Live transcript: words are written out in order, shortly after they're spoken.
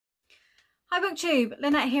Hi BookTube,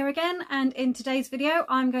 Lynette here again, and in today's video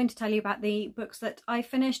I'm going to tell you about the books that I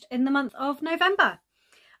finished in the month of November.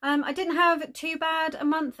 I didn't have too bad a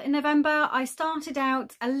month in November. I started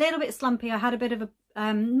out a little bit slumpy. I had a bit of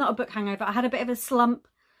a, not a book hangover, I had a bit of a slump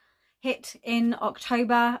hit in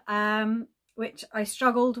October, which I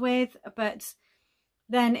struggled with, but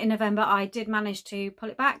then in November I did manage to pull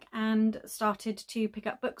it back and started to pick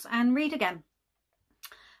up books and read again.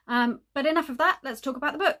 But enough of that, let's talk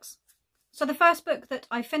about the books. So the first book that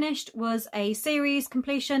I finished was a series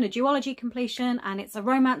completion, a duology completion, and it's a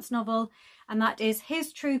romance novel, and that is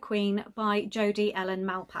His True Queen by Jodi Ellen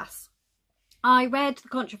Malpass. I read The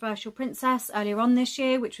Controversial Princess earlier on this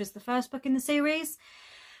year, which was the first book in the series,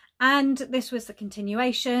 and this was the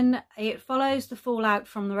continuation. It follows the fallout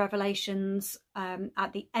from the revelations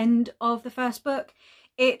at the end of the first book.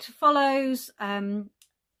 It follows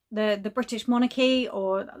the British monarchy,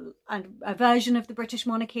 or a version of the British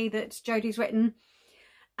monarchy that Jodi's written,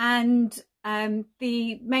 and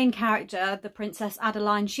the main character, the Princess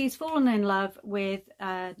Adeline, she's fallen in love with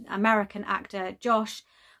American actor Josh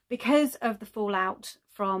because of the fallout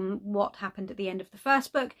from what happened at the end of the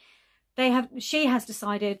first book. She has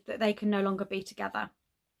decided that they can no longer be together.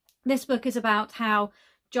 This book is about how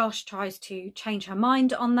Josh tries to change her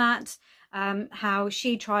mind on that, how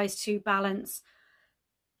she tries to balance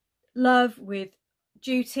love with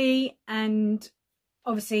duty, and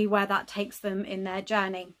obviously where that takes them in their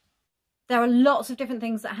journey. There are lots of different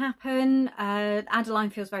things that happen.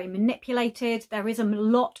 Adeline feels very manipulated. There is a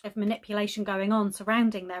lot of manipulation going on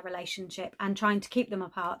surrounding their relationship and trying to keep them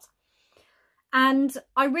apart. And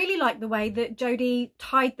I really like the way that Jodi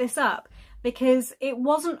tied this up, because it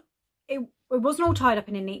wasn't all tied up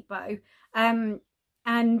in a neat bow,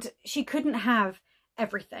 and she couldn't have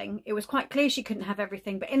everything. It was quite clear she couldn't have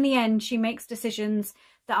everything, but in the end she makes decisions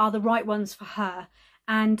that are the right ones for her,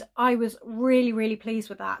 and I was really pleased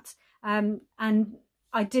with that. And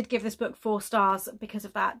I did give this book 4 stars because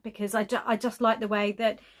of that, because I just like the way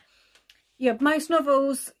that, yeah, most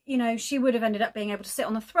novels, you know, she would have ended up being able to sit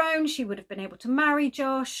on the throne, she would have been able to marry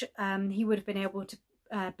Josh, he would have been able to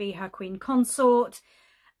be her queen consort,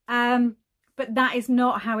 but that is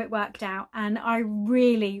not how it worked out, and I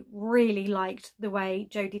really liked the way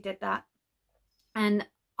Jodi did that, and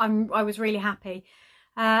I was really happy.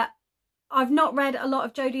 I've not read a lot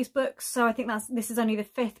of Jodi's books, so I think this is only the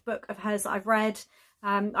 5th book of hers that I've read.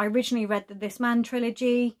 I originally read the This Man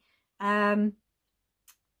trilogy quite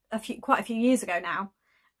a few years ago now,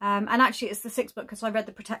 and actually it's the 6th book because I read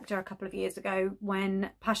The Protector a couple of years ago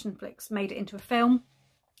when Passionflix made it into a film,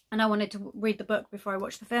 and I wanted to read the book before I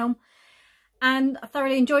watched the film, and I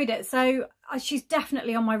thoroughly enjoyed it. So she's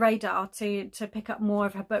definitely on my radar to pick up more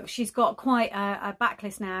of her books. She's got quite a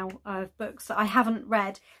backlist now of books that I haven't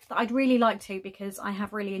read that I'd really like to, because I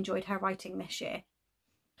have really enjoyed her writing this year.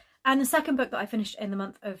 And the second book that I finished in the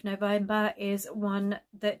month of November is one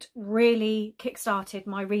that really kick-started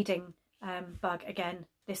my reading bug again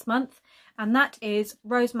this month, and that is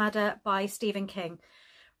Rose Madder by Stephen King.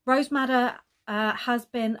 Rose Madder has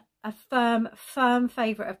been a firm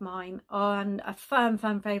favourite of mine, and a firm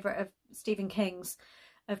favourite of Stephen King's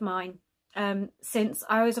of mine, since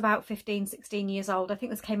I was about 15-16 years old. I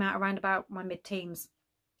think this came out around about my mid-teens,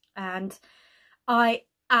 and I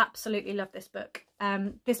absolutely love this book.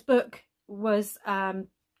 This book was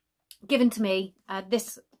given to me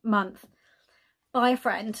this month by a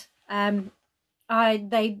friend.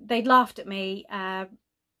 They'd laughed at me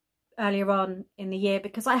earlier on in the year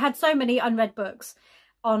because I had so many unread books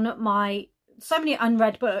on my,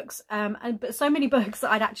 but so many books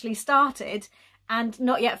that I'd actually started and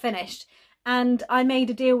not yet finished, and I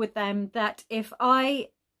made a deal with them that if I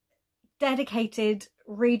dedicated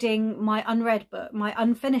reading my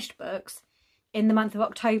unfinished books in the month of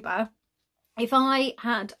October, if I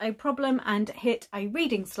had a problem and hit a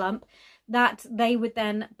reading slump, that they would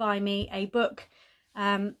then buy me a book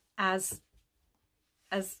as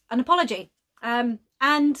an apology. And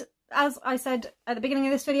as I said at the beginning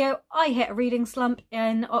of this video, I hit a reading slump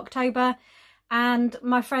in October, and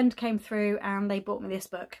my friend came through and they bought me this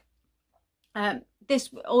book.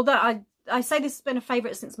 Although I say this has been a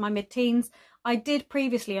favourite since my mid-teens, I did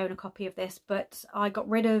previously own a copy of this, but I got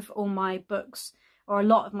rid of all my books, or a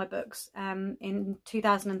lot of my books, in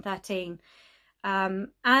 2013.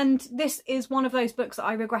 And this is one of those books that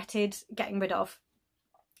I regretted getting rid of.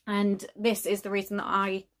 And this is the reason that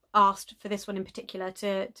I asked for this one in particular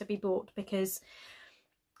to be bought, because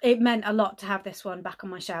it meant a lot to have this one back on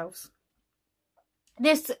my shelves.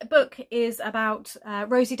 This book is about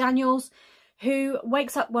Rosie Daniels, who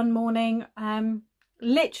wakes up one morning,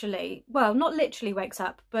 literally, well, not literally wakes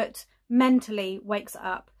up, but mentally wakes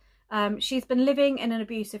up She's been living in an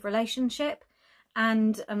abusive relationship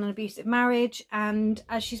and an abusive marriage, and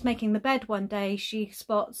as she's making the bed one day, she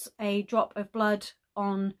spots a drop of blood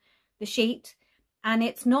on the sheet, and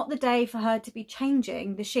it's not the day for her to be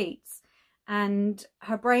changing the sheets, and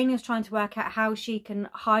her brain is trying to work out how she can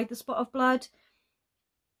hide the spot of blood,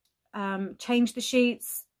 change the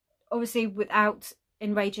sheets, obviously without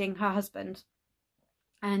enraging her husband,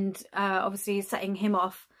 and obviously setting him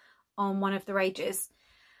off on one of the rages.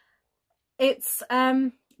 It's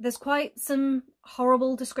there's quite some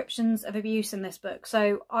horrible descriptions of abuse in this book,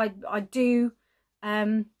 so I do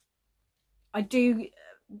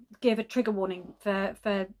give a trigger warning for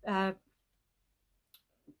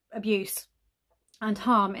abuse and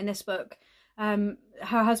harm in this book. Her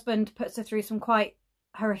husband puts her through some quite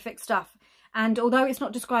horrific stuff, and although it's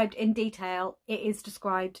not described in detail, it is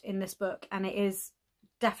described in this book, and it is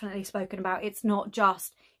definitely spoken about. It's not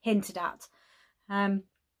just hinted at.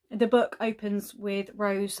 The book opens with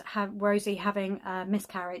Rosie having a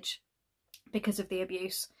miscarriage because of the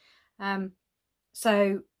abuse.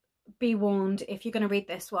 So be warned if you're going to read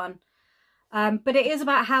this one. But it is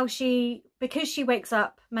about how because she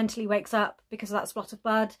mentally wakes up because of that spot of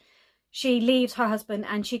blood, she leaves her husband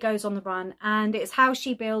and she goes on the run. And it's how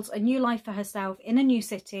she builds a new life for herself in a new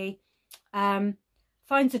city,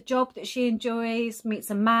 finds a job that she enjoys, meets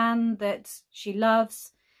a man that she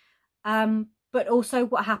loves, but also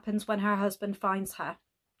what happens when her husband finds her,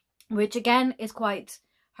 which again is quite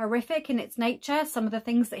horrific in its nature. Some of the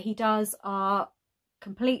things that he does are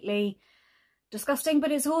completely disgusting, but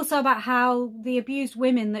it's also about how the abused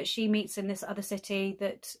women that she meets in this other city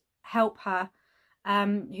that help her,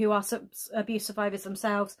 who are abuse survivors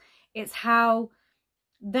themselves, it's how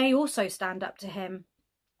they also stand up to him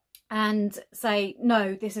and say,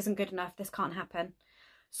 no, this isn't good enough, this can't happen.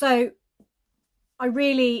 So I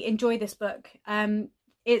really enjoy this book.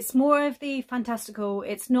 It's more of the fantastical.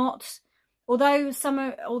 It's not, although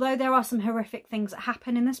there are some horrific things that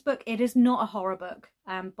happen in this book, it is not a horror book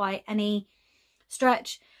by any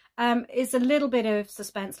stretch. It's a little bit of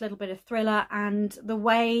suspense, a little bit of thriller, and the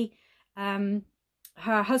way her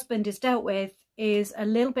husband is dealt with is a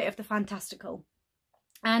little bit of the fantastical,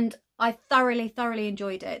 and I thoroughly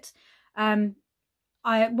enjoyed it.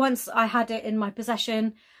 Once I had it in my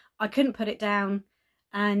possession, I couldn't put it down,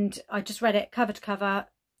 and I just read it cover to cover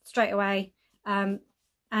straight away, and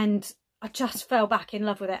I just fell back in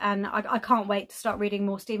love with it, and I can't wait to start reading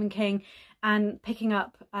more Stephen King and picking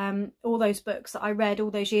up all those books that I read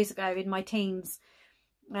all those years ago in my teens,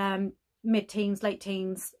 mid-teens, late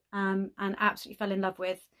teens, and absolutely fell in love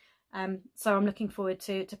with. So I'm looking forward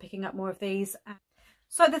to picking up more of these.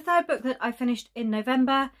 So the third book that I finished in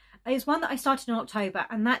November is one that I started in October,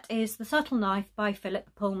 and that is The Subtle Knife by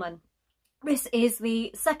Philip Pullman. This is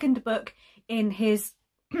the second book in his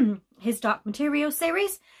Dark Materials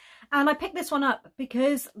series, and I picked this one up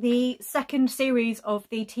because the second series of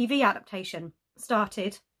the TV adaptation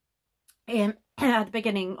started at the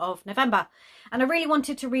beginning of November, and I really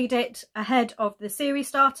wanted to read it ahead of the series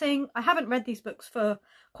starting. I haven't read these books for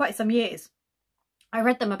quite some years. I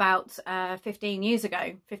read them about 16 years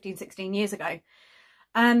ago.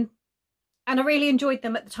 And I really enjoyed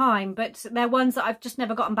them at the time, but they're ones that I've just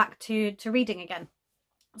never gotten back to reading again.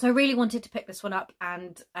 So I really wanted to pick this one up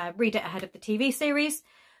and read it ahead of the TV series,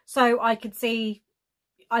 so I could see.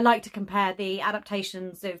 I like to compare the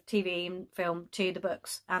adaptations of TV and film to the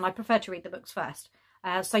books, and I prefer to read the books first,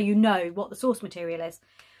 so you know what the source material is.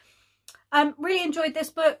 Really enjoyed this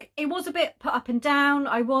book. It was a bit put up and down.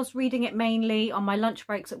 I was reading it mainly on my lunch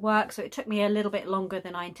breaks at work, so it took me a little bit longer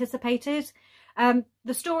than I anticipated.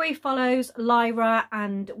 The story follows Lyra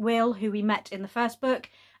and Will, who we met in the first book,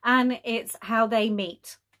 and it's how they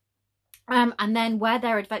meet. And then where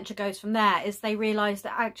their adventure goes from there is they realise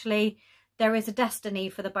that actually there is a destiny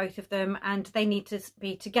for the both of them, and they need to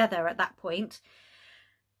be together at that point.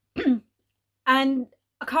 And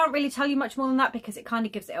I can't really tell you much more than that because it kind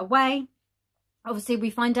of gives it away. Obviously, we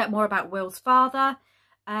find out more about Will's father.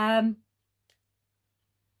 And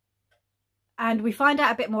we find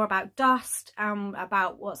out a bit more about Dust,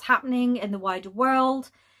 about what's happening in the wider world.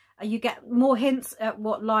 You get more hints at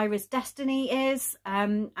what Lyra's destiny is,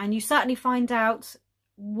 and you certainly find out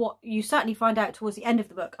towards the end of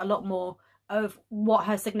the book a lot more of what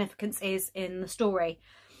her significance is in the story.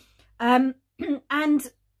 And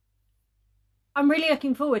I'm really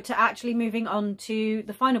looking forward to actually moving on to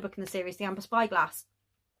the final book in the series, The Amber Spyglass,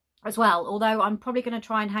 as well, although I'm probably going to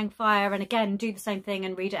try and hang fire and again do the same thing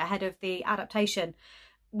and read it ahead of the adaptation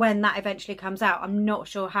when that eventually comes out. I'm not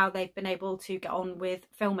sure how they've been able to get on with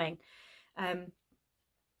filming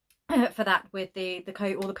for that with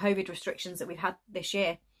all the COVID restrictions that we've had this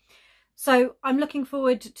year. So I'm looking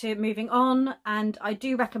forward to moving on, and I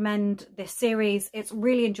do recommend this series. It's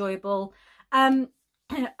really enjoyable. I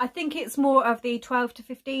think it's more of the 12 to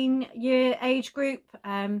 15 year age group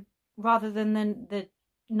rather than the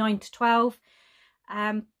 9 to 12.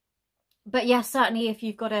 But yes, certainly if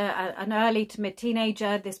you've got an early to mid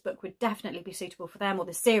teenager, this book would definitely be suitable for them, or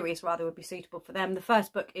the series rather would be suitable for them. The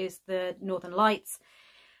first book is The Northern Lights.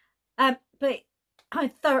 But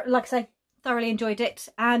I like I say, thoroughly enjoyed it,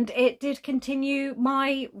 and it did continue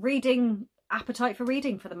my reading appetite for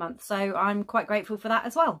reading for the month. So I'm quite grateful for that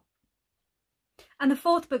as well. And the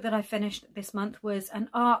fourth book that I finished this month was an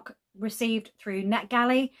ARC received through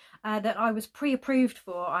NetGalley that I was pre-approved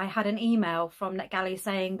for. I had an email from NetGalley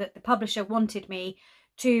saying that the publisher wanted me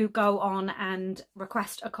to go on and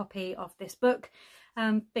request a copy of this book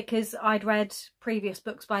because I'd read previous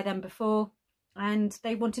books by them before and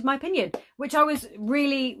they wanted my opinion, which I was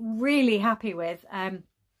really, really happy with. And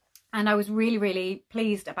I was really, really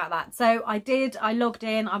pleased about that. So I did. I logged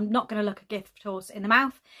in. I'm not going to look a gift horse in the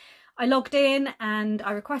mouth. I logged in and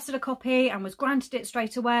I requested a copy and was granted it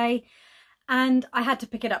straight away, and I had to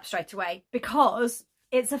pick it up straight away because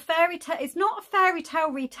it's a fairy tale. It's not a fairy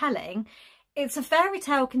tale retelling, it's a fairy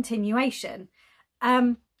tale continuation,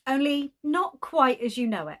 only not quite as you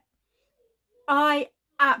know it. I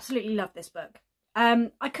absolutely love this book.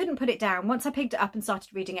 I couldn't put it down. Once I picked it up and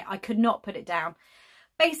started reading it, I could not put it down.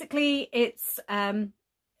 Basically, it's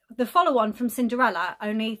the follow-on from Cinderella,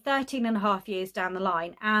 only 13.5 years down the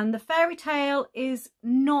line, and the fairy tale is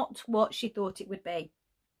not what she thought it would be.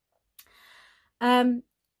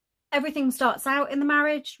 Everything starts out in the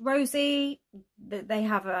marriage rosy. They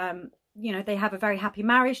have you know, they have a very happy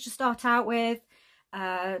marriage to start out with.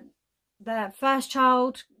 Their first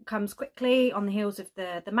child comes quickly on the heels of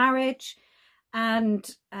the marriage, and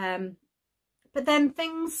but then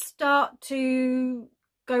things start to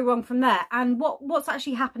go wrong from there. And what's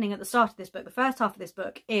actually happening at the start of this book, the first half of this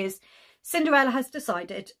book, is Cinderella has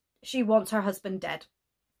decided she wants her husband dead.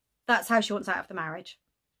 That's how she wants out of the marriage.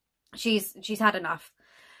 She's had enough,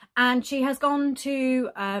 and she has gone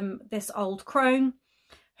to this old crone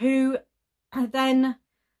who then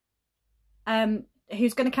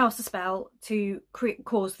who's going to cast a spell to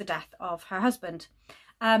cause the death of her husband.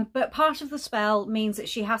 But part of the spell means that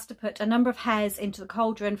she has to put a number of hairs into the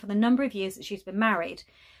cauldron for the number of years that she's been married.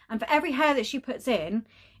 And for every hair that she puts in,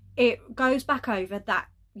 it goes back over that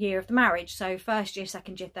year of the marriage. So first year,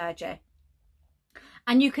 second year, third year.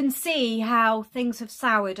 And you can see how things have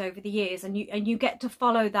soured over the years, and you get to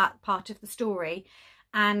follow that part of the story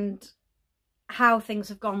and how things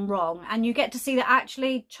have gone wrong. And you get to see that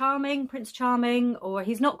actually Charming, Prince Charming, or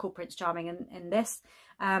he's not called Prince Charming in this,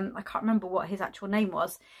 I can't remember what his actual name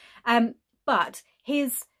was, but he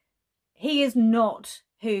is not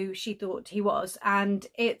who she thought he was, and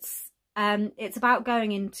it's about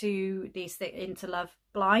going into love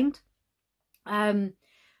blind,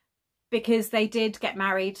 because they did get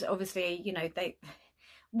married. Obviously, you know,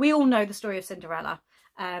 we all know the story of Cinderella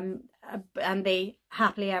and the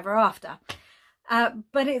happily ever after,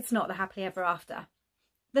 but it's not the happily ever after.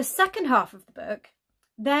 The second half of the book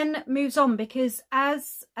then moves on, because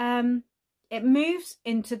as it moves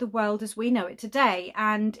into the world as we know it today,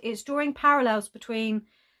 and it's drawing parallels between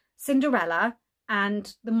Cinderella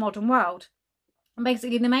and the modern world. And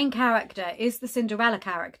basically the main character is the Cinderella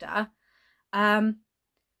character, but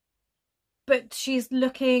she's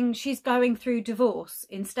going through divorce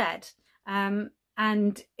instead, and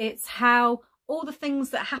it's how all the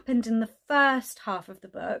things that happened in the first half of the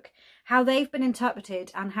book, how they've been interpreted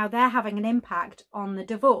and how they're having an impact on the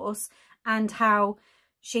divorce, and how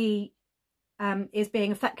she is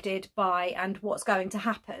being affected by, and what's going to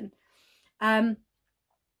happen.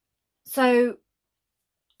 So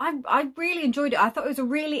I really enjoyed it. I thought it was a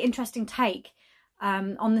really interesting take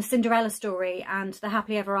on the Cinderella story and the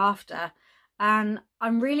happily ever after, and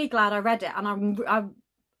I'm really glad I read it, and I'm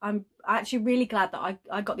actually really glad that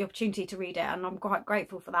I got the opportunity to read it, and I'm quite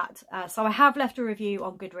grateful for that. So I have left a review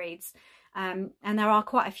on Goodreads, and there are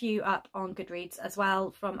quite a few up on Goodreads as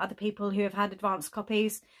well from other people who have had advanced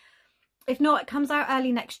copies. If not, it comes out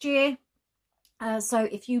early next year. So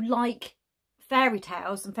if you like fairy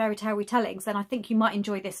tales and fairy tale retellings, then I think you might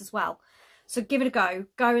enjoy this as well. So give it a go.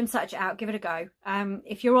 Go and search it out. Give it a go.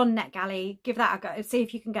 If you're on NetGalley, give that a go. See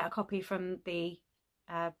if you can get a copy from the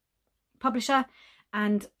publisher,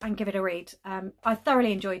 and give it a read. I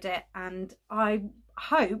thoroughly enjoyed it, and I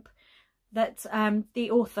hope that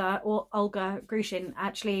the author, or Olga Grushin,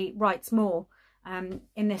 actually writes more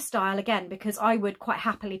in this style again, because I would quite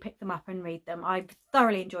happily pick them up and read them. I've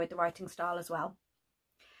thoroughly enjoyed the writing style as well.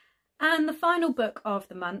 And the final book of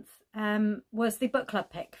the month was the book club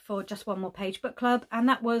pick for Just One More Page book club, and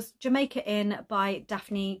that was Jamaica Inn by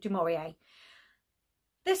Daphne du Maurier.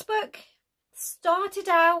 This book started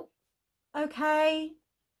out okay,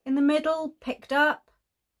 in the middle picked up,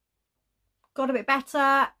 got a bit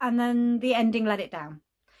better, and then the ending let it down.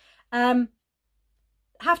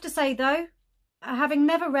 Have to say though, having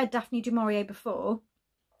never read Daphne du Maurier before,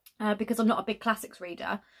 because I'm not a big classics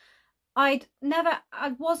reader, I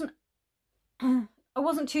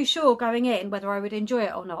wasn't too sure going in whether I would enjoy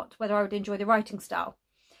it or not, whether I would enjoy the writing style.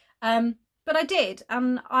 But I did,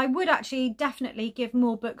 and I would actually definitely give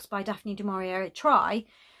more books by Daphne du Maurier a try,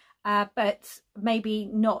 but maybe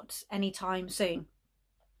not anytime soon.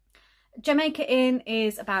 Jamaica Inn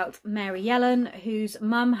is about Mary Yellen, whose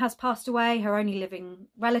mum has passed away. Her only living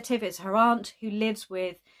relative is her aunt, who lives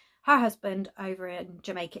with her husband over in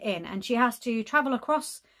Jamaica Inn, and she has to travel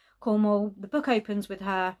across Cornwall. The book opens with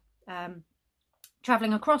her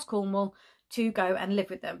travelling across Cornwall to go and live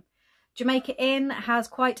with them. Jamaica Inn has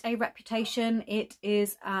quite a reputation. It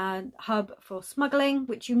is a hub for smuggling,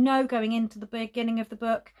 which you know going into the beginning of the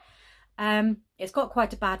book. It's got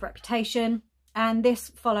quite a bad reputation. And this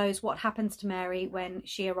follows what happens to Mary when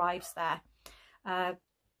she arrives there.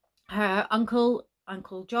 Her uncle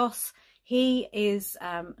Joss, he is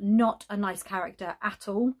not a nice character at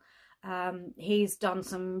all. He's done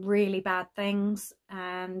some really bad things,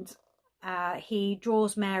 and he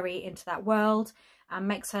draws Mary into that world and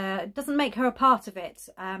doesn't make her a part of it,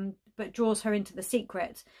 but draws her into the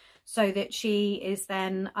secret so that she is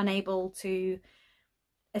then unable to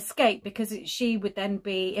escape, because she would then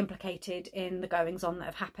be implicated in the goings on that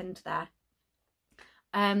have happened there.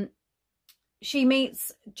 She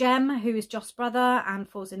meets Jem, who is Joss' brother, and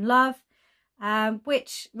falls in love,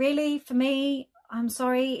 which really, for me, I'm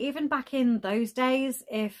sorry, even back in those days,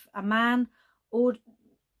 if a man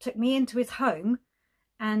took me into his home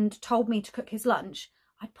and told me to cook his lunch,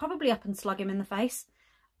 I'd probably up and slug him in the face.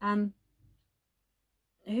 Who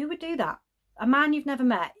would do that? A man you've never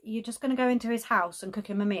met, you're just going to go into his house and cook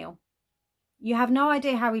him a meal. You have no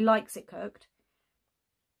idea how he likes it cooked.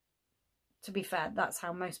 To be fair, that's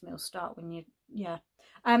how most meals start when you, yeah.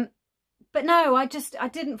 But no, I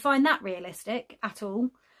didn't find that realistic at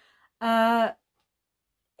all.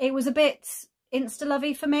 It was a bit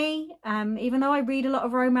insta-lovey for me. Even though I read a lot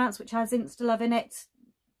of romance which has insta-love in it,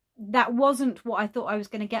 that wasn't what I thought I was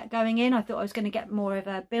going to get going in. I thought I was going to get more of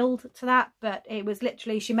a build to that, but it was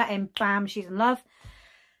literally, she met him, bam, she's in love.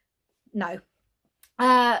 No.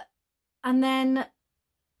 And then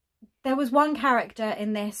there was one character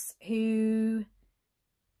in this who,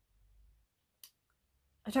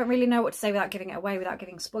 I don't really know what to say without giving it away, without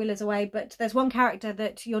giving spoilers away, but there's one character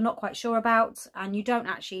that you're not quite sure about, and you don't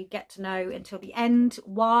actually get to know until the end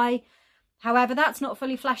why. However, that's not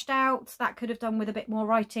fully fleshed out. That could have done with a bit more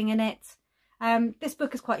writing in it. This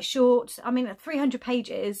book is quite short. I mean, 300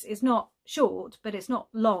 pages is not short, but it's not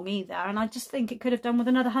long either. And I just think it could have done with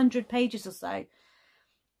another 100 pages or so.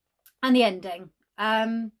 And the ending.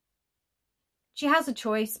 She has a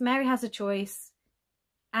choice. Mary has a choice.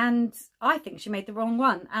 And I think she made the wrong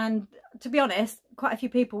one. And to be honest, quite a few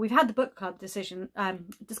people, we've had the book club discussion at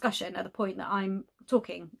the point that I'm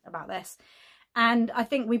talking about this. And I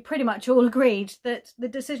think we pretty much all agreed that the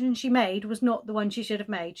decision she made was not the one she should have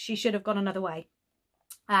made. She should have gone another way.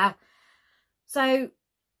 So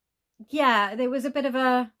yeah, there was a bit of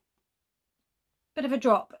a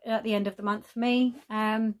drop at the end of the month for me.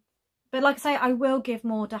 But like I say, I will give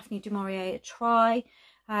more Daphne du Maurier a try.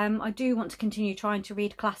 I do want to continue trying to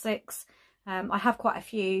read classics. I have quite a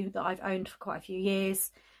few that I've owned for quite a few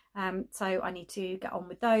years. So I need to get on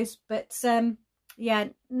with those. But yeah,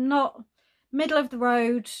 not middle of the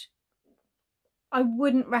road. I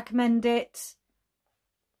wouldn't recommend it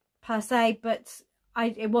per se, but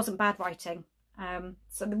it wasn't bad writing.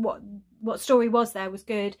 So what story was there was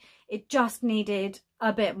good. It just needed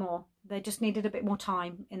a bit more. They just needed a bit more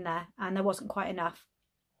time in there, and there wasn't quite enough.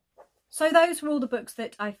 So those were all the books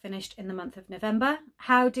that I finished in the month of November.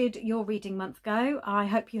 How did your reading month go? I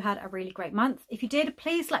hope you had a really great month. If you did,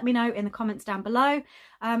 please let me know in the comments down below.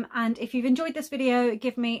 And if you've enjoyed this video,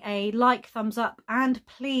 give me a like, thumbs up, and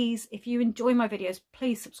please, if you enjoy my videos,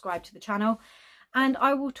 please subscribe to the channel. And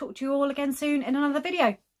I will talk to you all again soon in another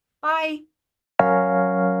video. Bye!